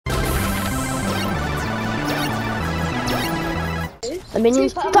The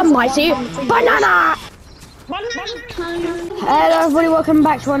minions. The mighty banana! Hello everybody, welcome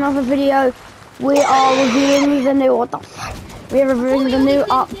back to another video. We are reviewing the new, we are reviewing the new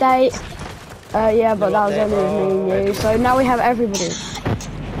update. Yeah, but that was only me and you. So now we have everybody.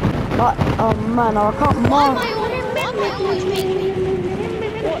 But, oh man, I can't mark.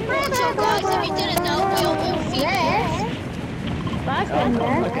 So guys, if you didn't know, we are all females.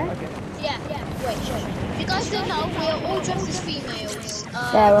 Yeah, wait, sure. If you guys didn't know, we are all dressed as females.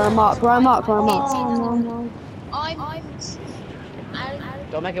 Yeah, we're marked.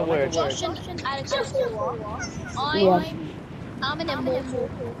 Don't make it weird. Josh and Alex are four. I'm an immortal.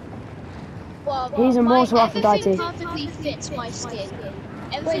 Well, he's immortal Aphrodite. Everything perfectly fits my skin.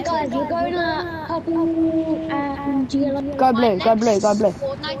 Wait guys, we're going to purple and yellow. Go blue.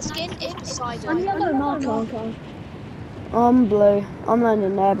 FORTNITE skin is I'm yellow, Marco. I'm blue. I'm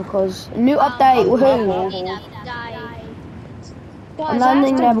landing there because new update. Woohoo! I'm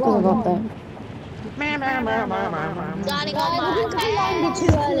landing there because of update. Landing on my landed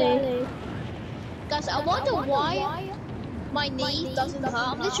too early. Guys, I wonder why my knee doesn't hurt.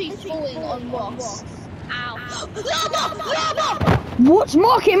 I'm literally falling on rocks. Ow. Llama! What?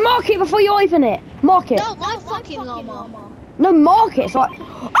 Mark it before you open it. Mark it. No, my fucking llama. No, mark it. It's like,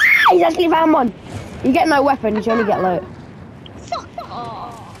 he's actually found one. You get no weapons, you only get loot. Fuck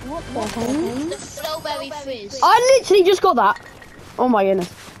off. What the hell? The strawberry fizz. I literally just got that. Oh my goodness.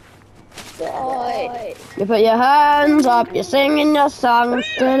 Right. You put your hands up, you're singing your song.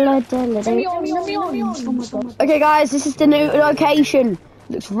 Okay guys, this is the new location.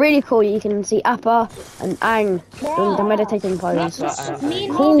 Looks really cool. You can see Appa and Aang doing the meditating pose. Me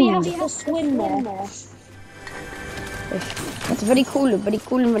and Harvey have to swim there. That's very cool and very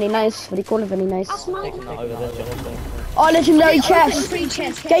nice. Oh, legendary chest.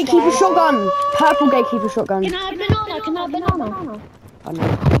 Gatekeeper shotgun. Purple gatekeeper shotgun. Can I have banana?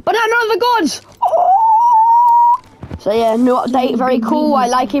 Banana of the gods! Oh! So yeah, new update, very cool. I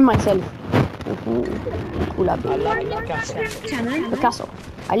like him myself. Cool update. I like Picasso.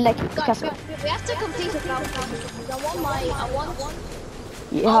 I like it, Picasso. We have to complete it now. I want one.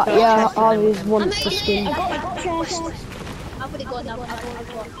 Yeah, Harvey's wants the skin. I got chest. I've already got now.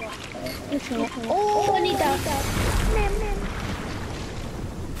 Oh, I need that.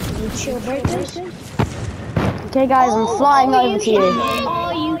 Need shield breakers. Okay guys, I'm flying over to you.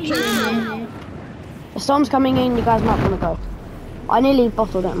 Are you kidding me? The storm's coming in, you guys might want to go. I nearly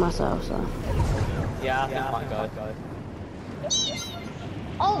bottled it myself, so. Yeah, I think I might go.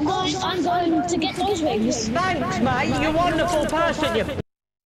 Oh guys, I'm going to get those wings. Thanks, mate. You're a wonderful person. You.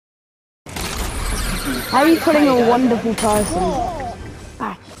 How are you calling a wonderful person?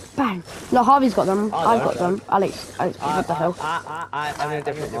 Bang, bang. No, Harvey's got them. I've got them. Alex, what the hell? I'm in a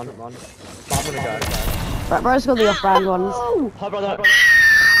different one. But I'm gonna go. Right, bro's got the off-brand ones. Hi, brother.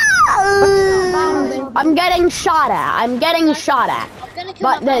 I'm getting shot at.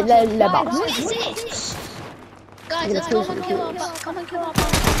 But they're box. What is this? Guys, let's go and kill our butt. Come and kill our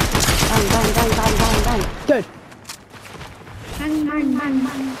butt. Bang. Good. Bang.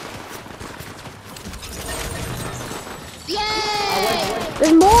 Yay!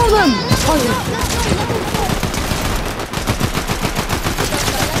 There's more of them.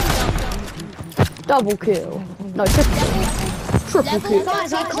 Double kill. No, triple kill. Triple kill.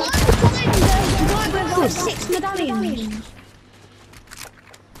 Guys, I can't find the 6 medallions.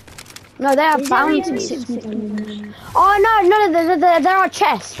 No, they are bounties. Oh no, there are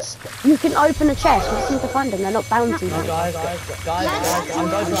chests. You can open a chest. You just need to find them. They're not bounties. Guys, I'm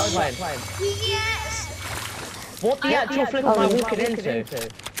going to the plane. Yes! What the actual flip am I walking into?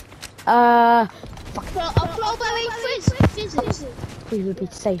 A strawberry fizz. We would be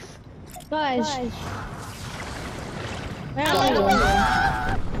safe. Guys. Hey.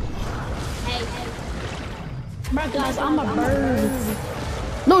 Guys, I'm a bird.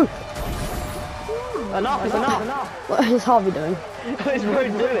 No. Enough. What is Harvey doing? What is Bro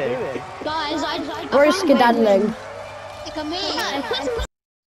doing? Guys, We're skedaddling. Look at me.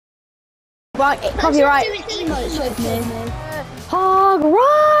 Right, copyright. emotes with me.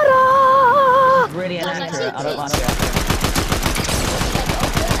 Hagrada! Really inaccurate. I don't like it.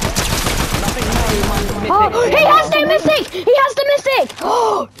 Oh, he has the mystic!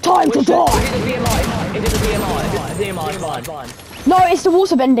 Oh, time to die! Is it the BMI? Fine. No, it's the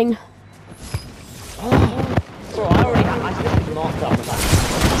water bending. Bro, I already have. I think it's marked up.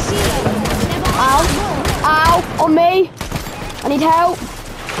 Ow, on me. I need help.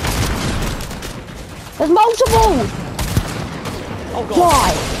 There's multiple. Oh god. Why?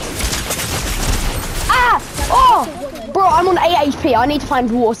 Oh! Bro, I'm on 8 HP. I need to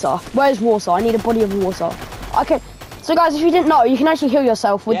find water. Where's water? I need a body of water. Okay, So guys, if you didn't know, you can actually heal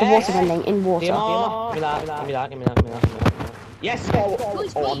yourself with the water vending in water. DMR. Give me that. Yes!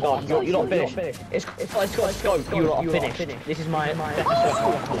 Oh, I'm done. You're not finished. It's got a scope. You're not finished. This is my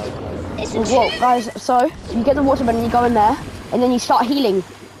Well, guys, so you get the water vending, you go in there, and then you start healing.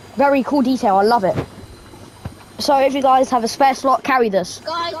 Very cool detail, I love it. So if you guys have a spare slot, carry this.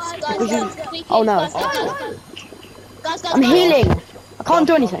 Guys, Oh no. Guys, I'm healing. I can't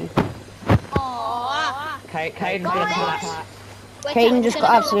do anything. Caden gonna collapse. Caden just got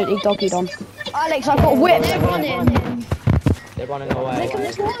absolutely doggied on. Alex, I've got a whip. They're running away.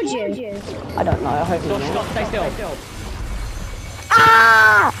 I don't know, I hope not. Stop, stay still.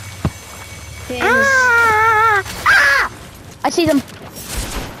 Ah! Ah! Ah! I see them.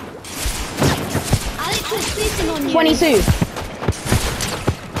 Alex is sitting on you. 22.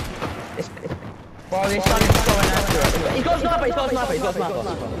 Bro, this son is going after it. He's got a sniper.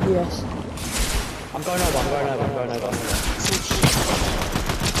 Yes. I'm going over.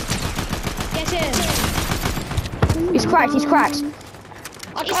 Get in. He's cracked.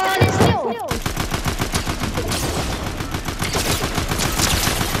 I can't stand still.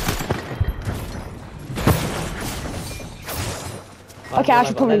 Okay, I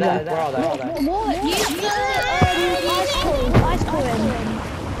should probably go. Where are they? What? Use the ice cool in.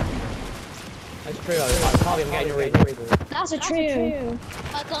 It's true, I can't even get your read. That's a true.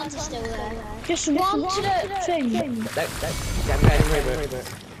 My guns are still there. Just one to the thing. Get him reboot.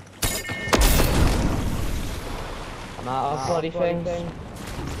 I'm out of bloody things.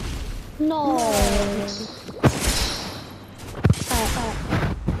 No.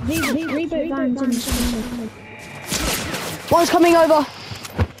 These reboot vans in something. One's coming over.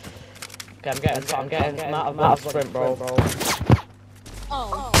 Okay, I'm getting out of sprint, bro.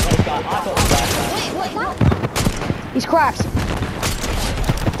 Oh. Wait, Wait, what? He's cracked.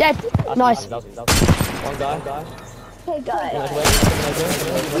 Dead. Nice. One guy. Hey guys.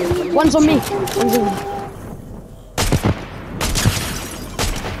 One's on me.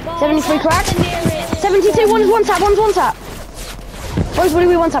 73 cracked. 72. One's one tap. Boys, what do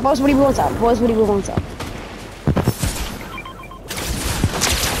we want tap?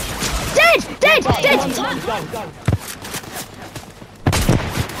 Dead.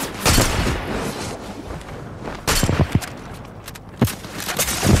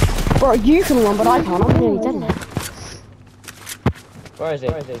 Bro, you can run, but I can't. I'm nearly dead now. Where is he?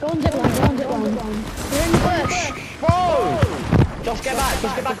 Go on zip line. You're in the bush. Bro! Josh, get back.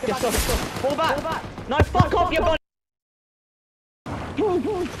 Fall back. No, fuck off, you body.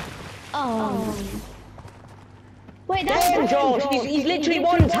 Oh. Wait, that's Josh, he's literally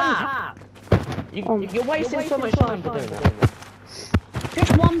one tap. You're wasting so much time for doing that.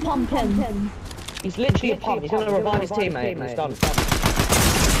 just one pump him. He's literally a pump. He's gonna revive his teammate and he's done.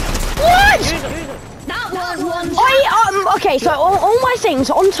 What? That was one. Okay, so all my things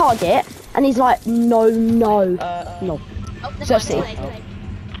are on target, and he's like, no. Thirsty.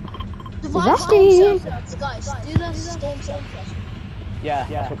 Zesty. Guys, do the storm surface. Yeah,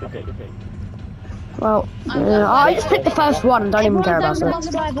 that's what we did. Well, I just picked the first one. Don't even care about it.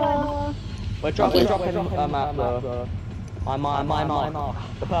 We're dropping map, my mark,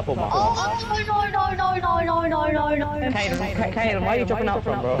 the purple mark. Oh, no. Caden, where are you dropping out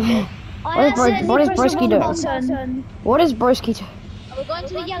from, bro? What is Broski doing? What is Broski doing? We're going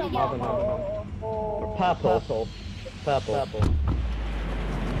to the yellow mark. Purple.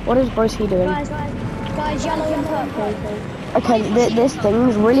 What is Broski doing? Guys, yellow and purple. Okay, this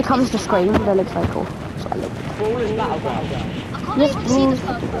thing really comes to screen. That looks very cool. So I look. Ball is battleground. I can't even see the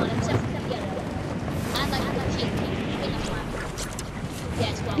purple one except for the yellow. And like the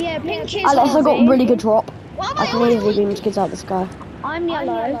pink. Yeah, pink is Alex, I got really good drop. What am I can easily beam kids out the sky. I'm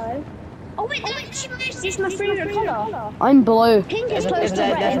yellow. Oh wait, it's my favourite colour. I'm blue. Pink is close to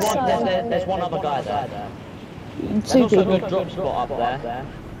red, so... There's one other guy there. There's Two also a people. good drop spot up there.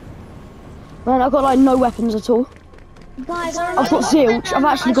 Man, I've got like no weapons at all. Guys, I've got zilch. I've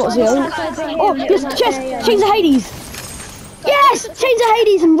actually got zilch. Oh, yes, chest! Chains of Hades! Yes! Chains of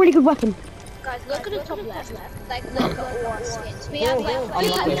Hades and really good weapon. Guys, look at the top left. Like, look at all our skins. We have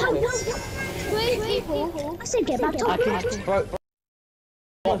three people. I said get back to I can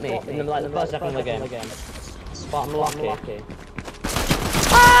got me in the first second of the game. But I'm lucky.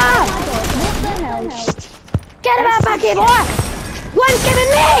 Ah! What the hell? Get him out back here, boy! One's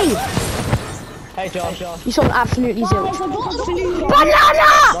giving me! Hey Josh. You saw absolutely zilch.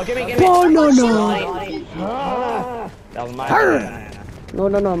 Banana! Banana! That was my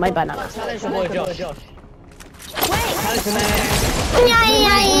No, my banana. Challenge the boy Josh. Challenge the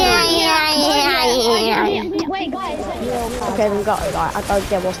Wait, guys. Okay, then go. I don't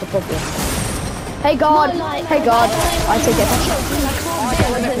get what's the problem. Hey God, hey God, I take it.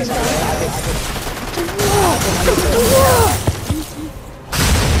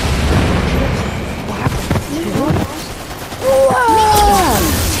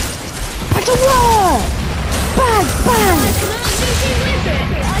 That's a word! Bang, bang!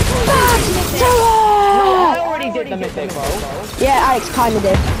 Bang! No, I already did the mythic, bro. Yeah, Alex kinda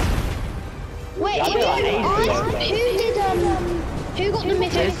did. Wait, Yeah, I did like ages ago. who got the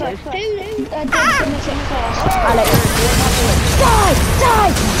mythic first? Who did the mythic first? Alex. Die!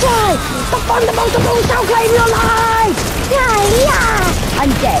 Die! Die! The fundamental shall claim your life! Yeah, yeah!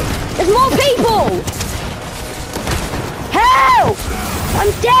 I'm dead. There's more people! Help!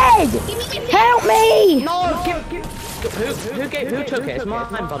 I'm dead! Help me! No, who took it? It's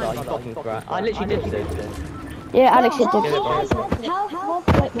mine, brother. You fucking brat. I literally did it. Yeah, Alex did. Give it, bro.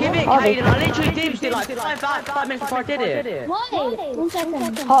 Give it, Caden. I literally did it like 5 minutes before I did it. Why? 1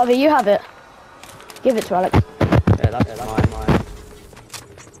 second. Harvey, you have it. Give it to Alex. Yeah, that's mine.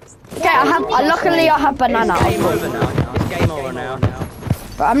 Okay, luckily I have banana. It's game over now. It's game over now.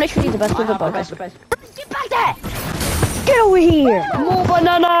 But I'm literally the best with the both. Get back there! Get over here! More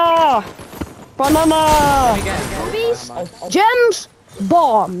banana! Banana! Rubies, gems,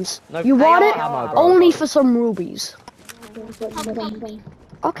 bombs. No, You want it? ammo, bro. Only for some rubies.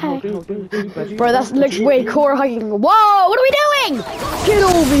 Okay. Bro, that's literally way core hugging. Whoa! What are we doing? Get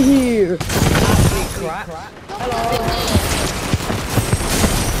over here! Crap.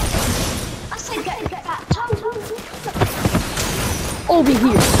 I said get that. Over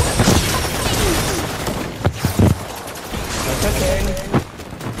here.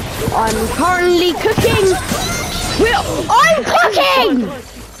 I'm currently cooking. I'm cooking!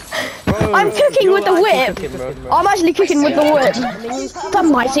 I'm cooking with the whip. I'm actually cooking with the whip. The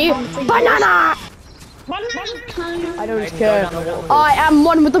mighty banana! I don't care. I am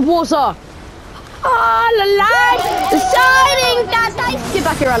one with the water. Ah, la la! Shining that nice. Get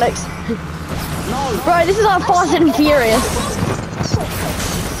back here, Alex. Bro, this is our Fast and Furious.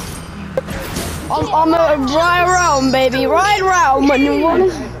 I'm right around, baby. Right around when you want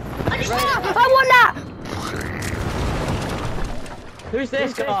it. I want that! Who's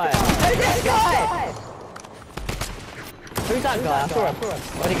this guy? Who's this guy? Who's that guy? I saw him.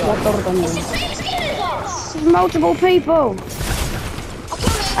 Where'd he go? Multiple people.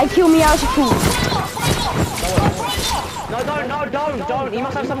 I kill me out of food. No, don't. He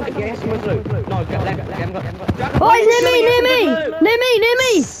must have something. Yes, he must loot. No, let him go. Oh, he's near me.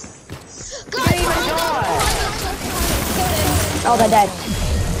 Oh, they're dead.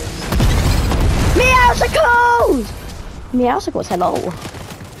 Meowsicles! Meowsicles, hello.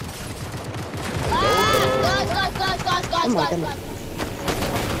 Guys. Oh my goodness.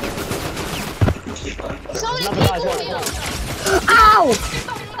 So many people here. Ow!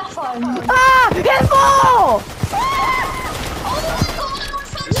 Ah! Hit more!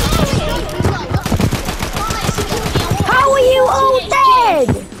 How are you all dead?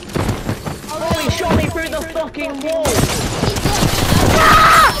 Oh, he shot me through the fucking wall.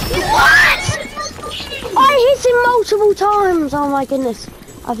 Ah! What? I hit him multiple times. Oh my goodness.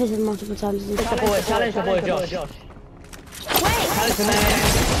 I've hit him multiple times. Challenge the boy, Josh. Challenge the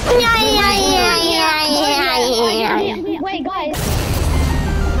man. Wait, guys.